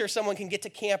to make sure someone can get to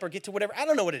camp or get to whatever. I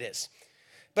don't know what it is.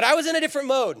 But I was in a different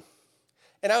mode.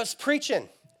 And I was preaching.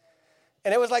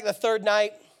 And it was like the third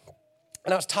night.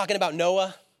 And I was talking about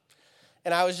Noah.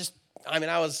 And I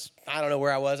don't know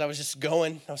where I was. I was just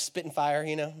going. I was spitting fire,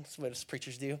 That's what us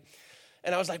preachers do.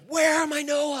 And I was like, where are my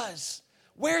Noahs?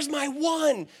 Where's my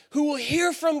one who will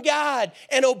hear from God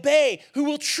and obey, who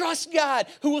will trust God,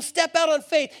 who will step out on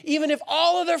faith, even if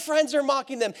all of their friends are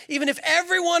mocking them, even if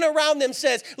everyone around them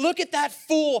says, look at that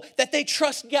fool, that they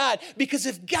trust God. Because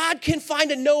if God can find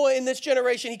a Noah in this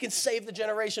generation, he can save the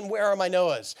generation. Where are my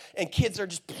Noahs? And kids are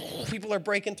just, people are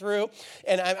breaking through.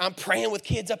 And I'm praying with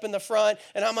kids up in the front,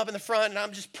 and I'm up in the front, and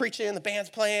I'm just preaching, and the band's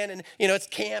playing, and it's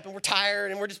camp, and we're tired,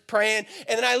 and we're just praying.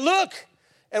 And then I look,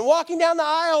 and walking down the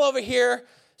aisle over here,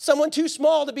 someone too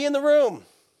small to be in the room.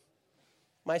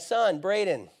 My son,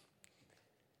 Braden.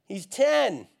 He's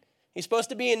 10. He's supposed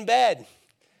to be in bed.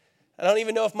 I don't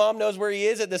even know if mom knows where he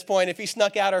is at this point, if he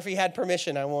snuck out or if he had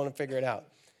permission. I want to figure it out.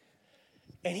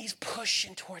 And he's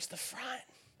pushing towards the front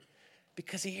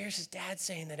because he hears his dad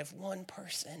saying that if one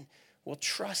person will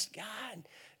trust God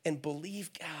and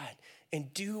believe God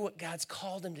and do what God's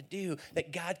called him to do,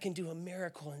 that God can do a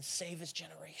miracle and save his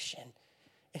generation.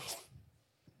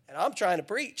 And I'm trying to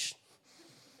preach.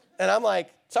 And I'm like,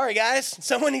 sorry, guys,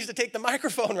 someone needs to take the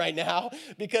microphone right now,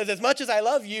 because as much as I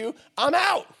love you, I'm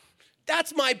out.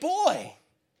 That's my boy.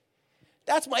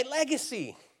 That's my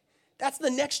legacy. That's the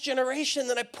next generation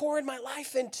that I poured my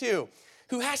life into,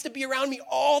 who has to be around me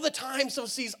all the time so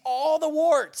sees all the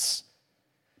warts,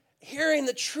 hearing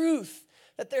the truth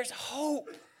that there's hope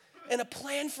and a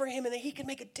plan for him, and that he can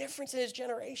make a difference in his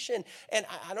generation. And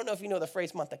I don't know if you know the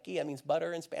phrase mantequilla means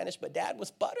butter in Spanish, but Dad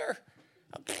was butter.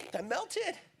 I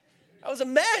melted. I was a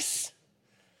mess.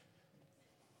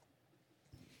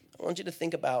 I want you to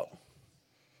think about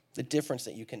the difference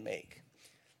that you can make,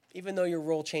 even though your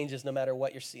role changes no matter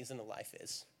what your season of life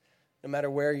is, no matter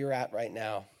where you're at right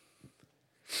now.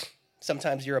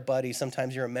 Sometimes you're a buddy,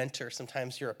 sometimes you're a mentor,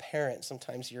 sometimes you're a parent,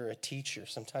 sometimes you're a teacher,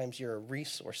 sometimes you're a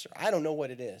resourcer. I don't know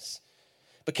what it is.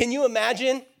 But can you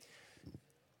imagine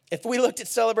if we looked at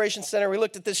Celebration Center, we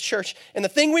looked at this church, and the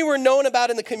thing we were known about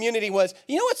in the community was,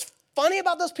 you know what's funny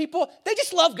about those people? They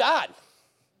just love God.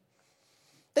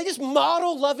 They just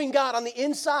model loving God on the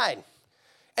inside.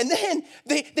 And then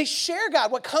they share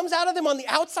God. What comes out of them on the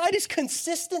outside is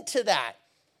consistent to that.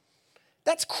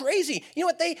 That's crazy. You know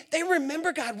what? They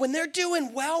remember God. When they're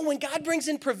doing well, when God brings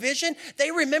in provision,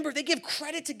 they remember, they give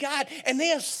credit to God, and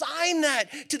they assign that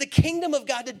to the kingdom of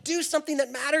God to do something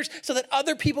that matters so that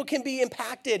other people can be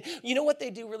impacted. You know what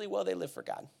they do really well? They live for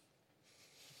God.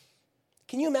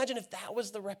 Can you imagine if that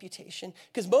was the reputation?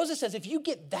 Because Moses says if you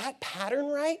get that pattern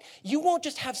right, you won't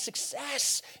just have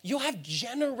success. You'll have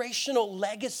generational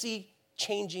legacy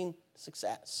changing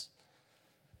success.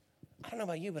 I don't know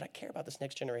about you, but I care about this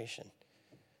next generation.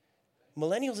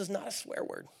 Millennials is not a swear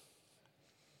word.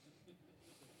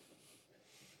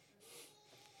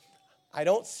 I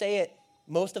don't say it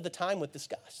most of the time with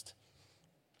disgust.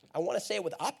 I want to say it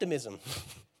with optimism.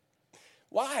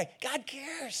 Why? God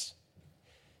cares.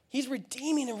 He's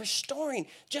redeeming and restoring,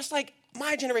 just like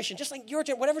my generation, just like your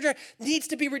generation, whatever generation needs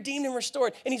to be redeemed and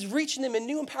restored. And he's reaching them in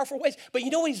new and powerful ways. But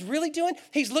you know what he's really doing?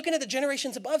 He's looking at the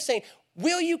generations above saying,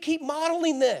 will you keep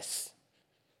modeling this?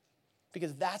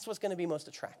 Because that's what's going to be most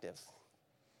attractive.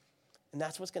 And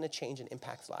that's what's going to change and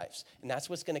impact lives. And that's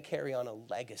what's going to carry on a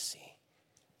legacy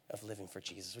of living for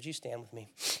Jesus. Would you stand with me?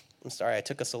 I'm sorry, I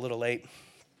took us a little late.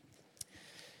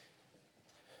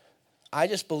 I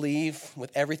just believe with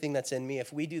everything that's in me,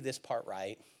 if we do this part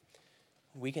right,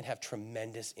 we can have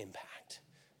tremendous impact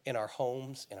in our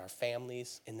homes, in our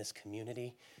families, in this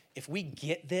community. if we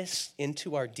get this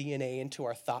into our DNA, into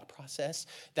our thought process,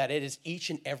 that it is each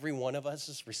and every one of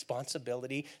us'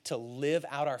 responsibility to live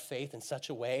out our faith in such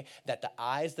a way that the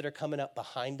eyes that are coming up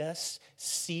behind us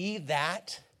see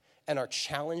that and are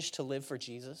challenged to live for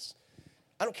Jesus.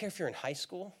 I don't care if you're in high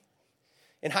school.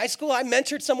 In high school, I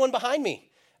mentored someone behind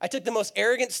me. I took the most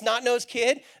arrogant, snot-nosed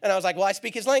kid, and I was like, well, I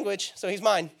speak his language, so he's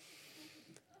mine.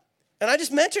 And I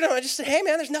just mentored him. I just said, hey,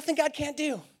 man, there's nothing God can't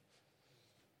do.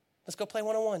 Let's go play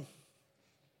one-on-one.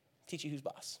 Teach you who's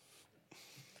boss.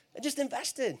 I just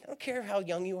invested. I don't care how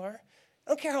young you are. I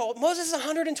don't care how old. Moses is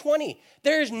 120.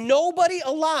 There's nobody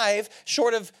alive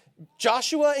short of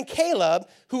Joshua and Caleb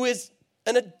who has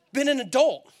been an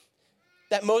adult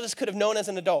that Moses could have known as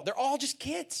an adult. They're all just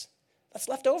kids. That's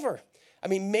left over. I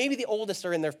mean, maybe the oldest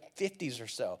are in their 50s or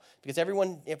so, because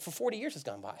everyone for 40 years has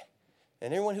gone by.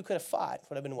 And everyone who could have fought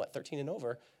would have been, 13 and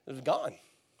over, it was gone.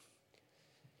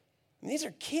 And these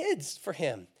are kids for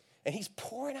him. And he's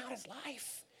pouring out his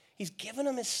life. He's giving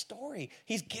them his story.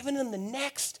 He's giving them the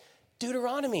next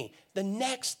Deuteronomy, the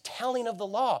next telling of the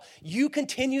law. You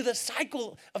continue the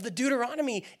cycle of the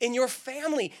Deuteronomy in your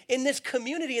family, in this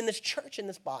community, in this church, in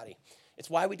this body. It's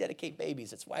why we dedicate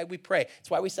babies. It's why we pray. It's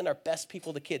why we send our best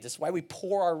people to kids. It's why we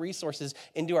pour our resources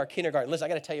into our kindergarten. Listen, I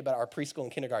got to tell you about our preschool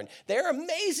and kindergarten. They're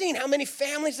amazing how many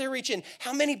families they're reaching,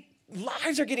 how many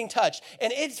lives are getting touched.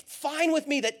 And it's fine with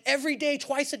me that every day,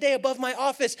 twice a day above my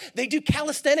office, they do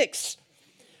calisthenics.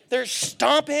 They're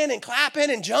stomping and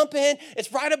clapping and jumping.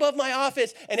 It's right above my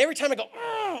office. And every time I go,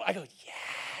 oh, I go,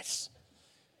 yes.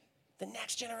 The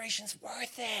next generation's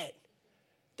worth it.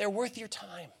 They're worth your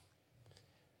time.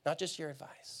 Not just your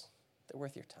advice. They're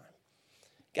worth your time.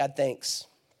 God, thanks.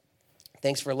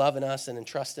 Thanks for loving us and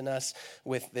entrusting us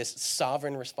with this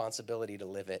sovereign responsibility to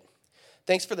live it.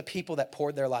 Thanks for the people that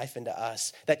poured their life into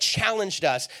us, that challenged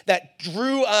us, that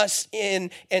drew us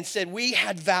in and said we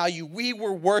had value, we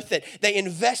were worth it. They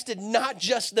invested not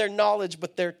just their knowledge,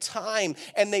 but their time,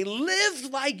 and they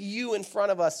lived like you in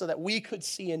front of us so that we could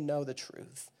see and know the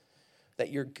truth, that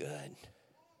you're good,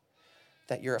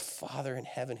 that you're a Father in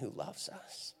heaven who loves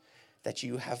us, that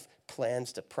you have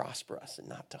plans to prosper us and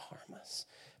not to harm us,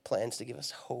 plans to give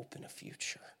us hope and a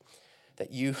future,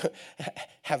 that you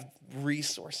have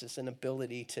resources and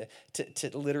ability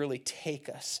to literally take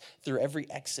us through every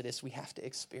exodus we have to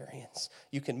experience.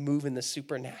 You can move in the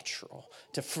supernatural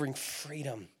to bring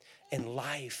freedom and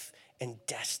life and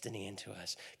destiny into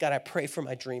us. God, I pray for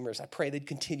my dreamers. I pray they'd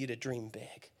continue to dream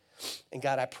big. And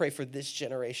God, I pray for this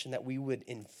generation that we would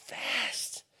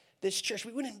invest, this church,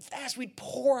 we would invest, we'd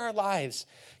pour our lives,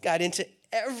 God, into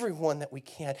everyone that we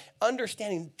can,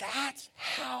 understanding that's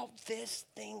how this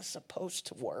thing's supposed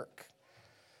to work.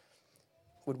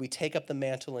 Would we take up the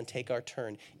mantle and take our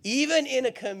turn, even in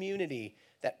a community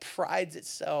that prides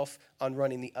itself on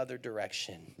running the other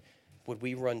direction? Would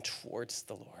we run towards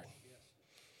the Lord?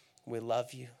 We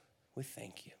love you. We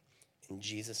thank you. In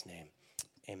Jesus' name,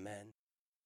 amen.